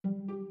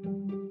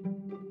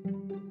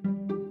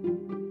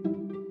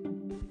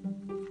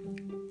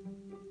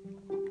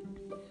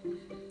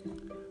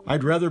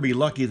I'd rather be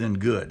lucky than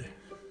good.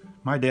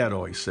 My dad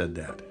always said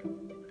that.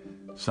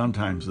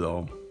 Sometimes,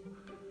 though,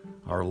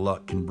 our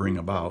luck can bring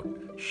about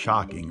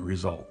shocking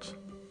results.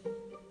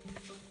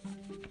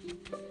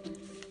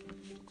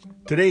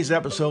 Today's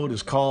episode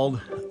is called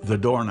The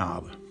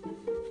Doorknob.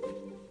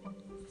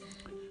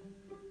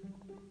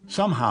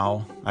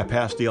 Somehow, I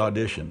passed the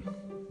audition.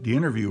 The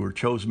interviewer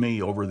chose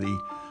me over the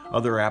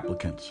other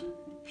applicants.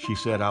 She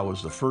said I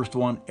was the first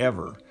one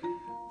ever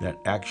that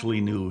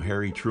actually knew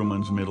Harry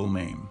Truman's middle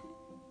name.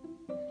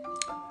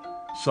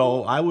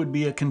 So I would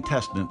be a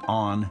contestant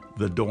on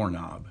The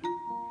Doorknob.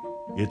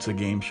 It's a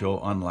game show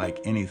unlike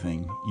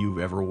anything you've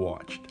ever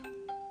watched.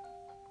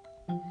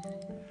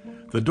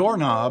 The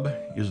Doorknob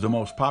is the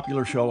most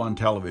popular show on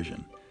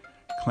television,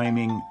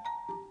 claiming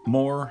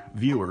more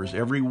viewers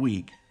every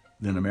week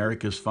than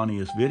America's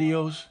Funniest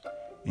Videos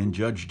and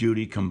Judge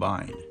Judy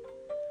combined.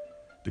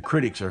 The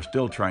critics are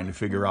still trying to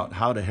figure out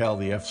how the hell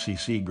the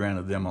FCC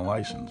granted them a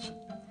license.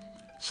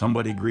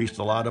 Somebody greased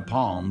a lot of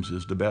palms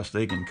is the best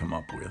they can come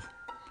up with.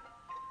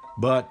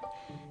 But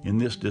in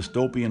this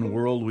dystopian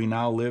world we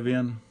now live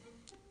in,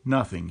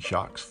 nothing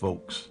shocks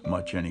folks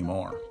much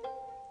anymore.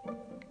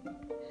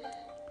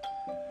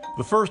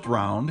 The first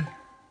round,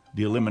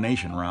 the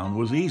elimination round,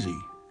 was easy.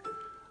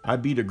 I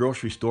beat a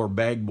grocery store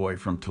bag boy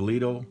from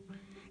Toledo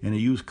and a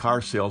used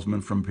car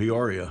salesman from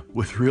Peoria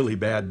with really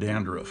bad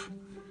dandruff.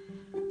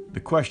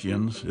 The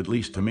questions, at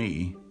least to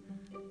me,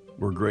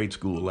 were grade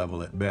school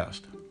level at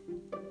best.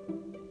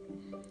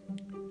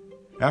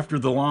 After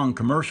the long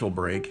commercial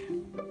break,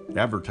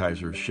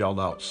 advertisers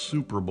shelled out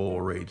Super Bowl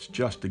rates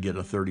just to get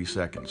a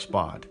 30-second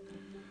spot.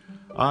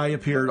 I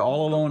appeared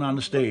all alone on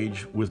the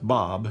stage with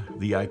Bob,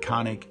 the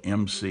iconic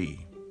MC.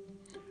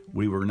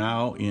 We were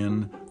now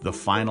in the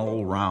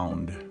final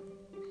round.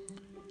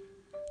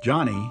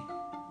 Johnny,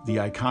 the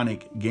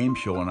iconic game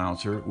show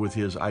announcer with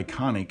his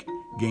iconic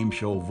game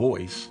show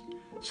voice,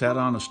 sat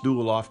on a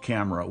stool off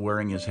camera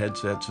wearing his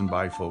headsets and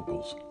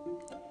bifocals.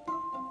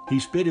 He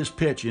spit his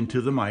pitch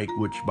into the mic,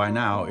 which by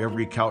now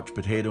every couch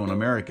potato in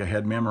America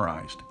had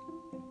memorized.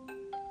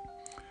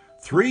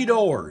 3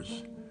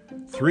 doors,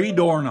 3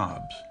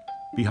 doorknobs.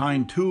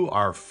 Behind 2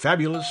 are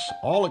fabulous,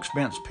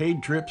 all-expense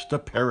paid trips to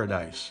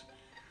paradise.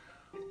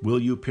 Will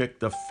you pick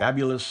the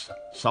fabulous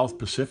South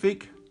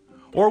Pacific,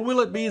 or will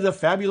it be the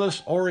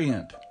fabulous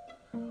Orient?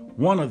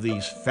 One of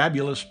these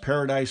fabulous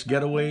paradise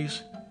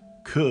getaways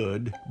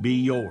could be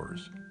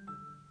yours.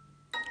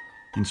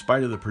 In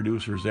spite of the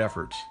producer's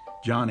efforts,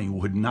 Johnny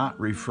would not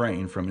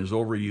refrain from his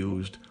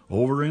overused,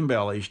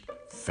 over-embellished,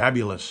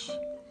 fabulous.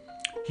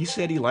 He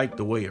said he liked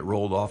the way it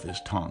rolled off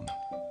his tongue.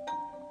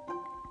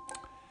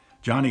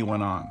 Johnny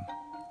went on,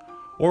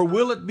 or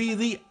will it be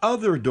the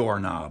other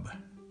doorknob,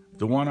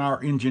 the one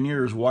our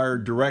engineers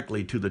wired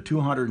directly to the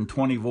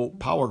 220-volt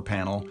power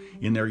panel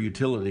in their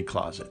utility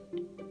closet?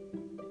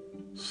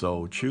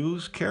 So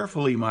choose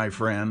carefully, my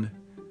friend.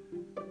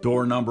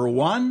 Door number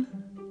 1,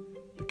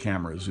 the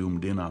camera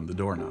zoomed in on the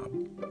doorknob.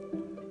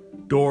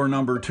 Door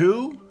number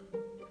 2,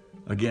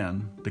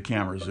 again, the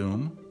camera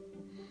zoom.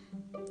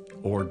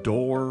 Or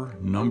door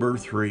number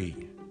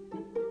 3.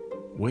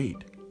 Wait,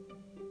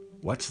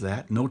 what's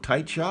that? No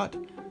tight shot?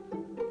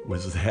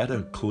 Was that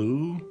a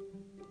clue?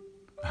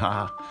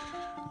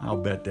 I'll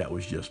bet that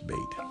was just bait.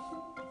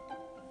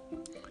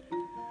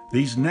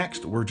 These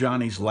next were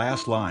Johnny's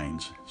last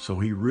lines, so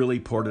he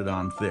really poured it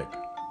on thick.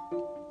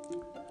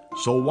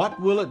 So what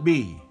will it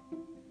be?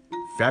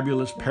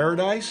 Fabulous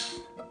paradise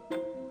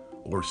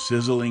or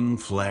sizzling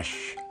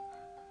flesh?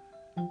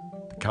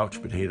 The couch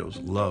potatoes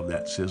love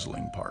that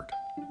sizzling part.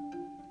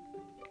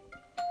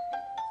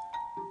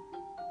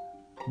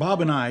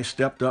 Bob and I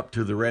stepped up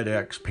to the red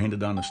X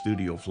painted on the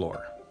studio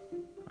floor.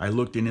 I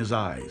looked in his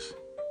eyes.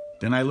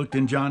 Then I looked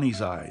in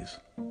Johnny's eyes.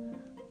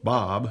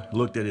 Bob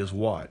looked at his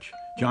watch.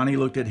 Johnny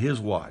looked at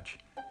his watch.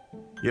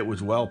 It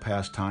was well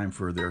past time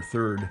for their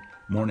third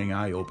morning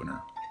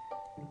eye-opener.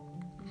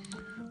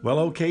 Well,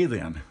 okay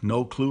then,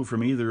 no clue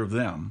from either of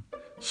them.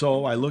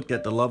 So I looked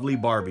at the lovely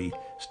Barbie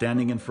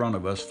standing in front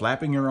of us,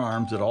 flapping her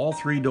arms at all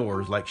 3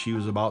 doors like she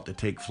was about to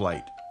take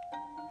flight.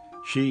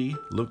 She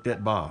looked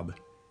at Bob,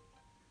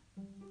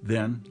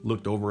 then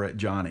looked over at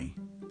Johnny,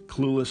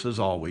 clueless as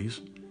always,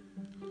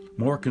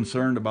 more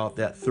concerned about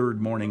that third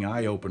morning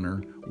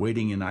eye-opener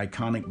waiting in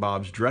iconic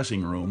Bob's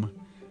dressing room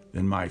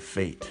than my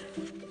fate.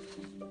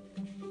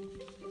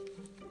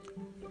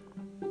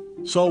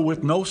 So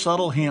with no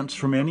subtle hints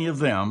from any of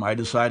them, I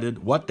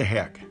decided, what the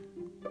heck?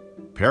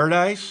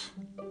 Paradise?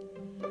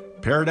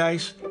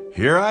 Paradise,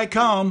 here I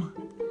come.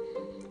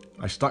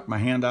 I stuck my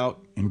hand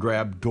out and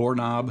grabbed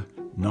doorknob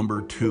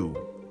number 2.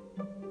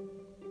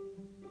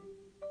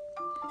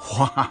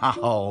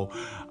 Wow,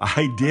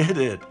 I did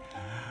it.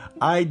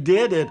 I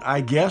did it.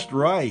 I guessed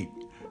right.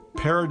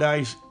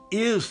 Paradise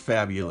is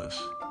fabulous.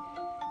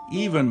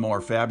 Even more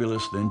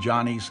fabulous than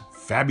Johnny's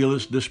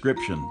fabulous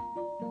description.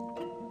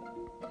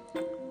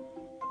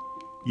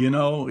 You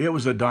know, it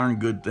was a darn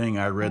good thing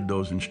I read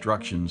those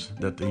instructions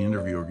that the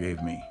interviewer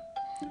gave me.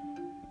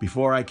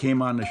 Before I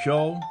came on the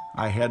show,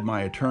 I had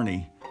my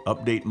attorney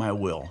update my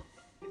will.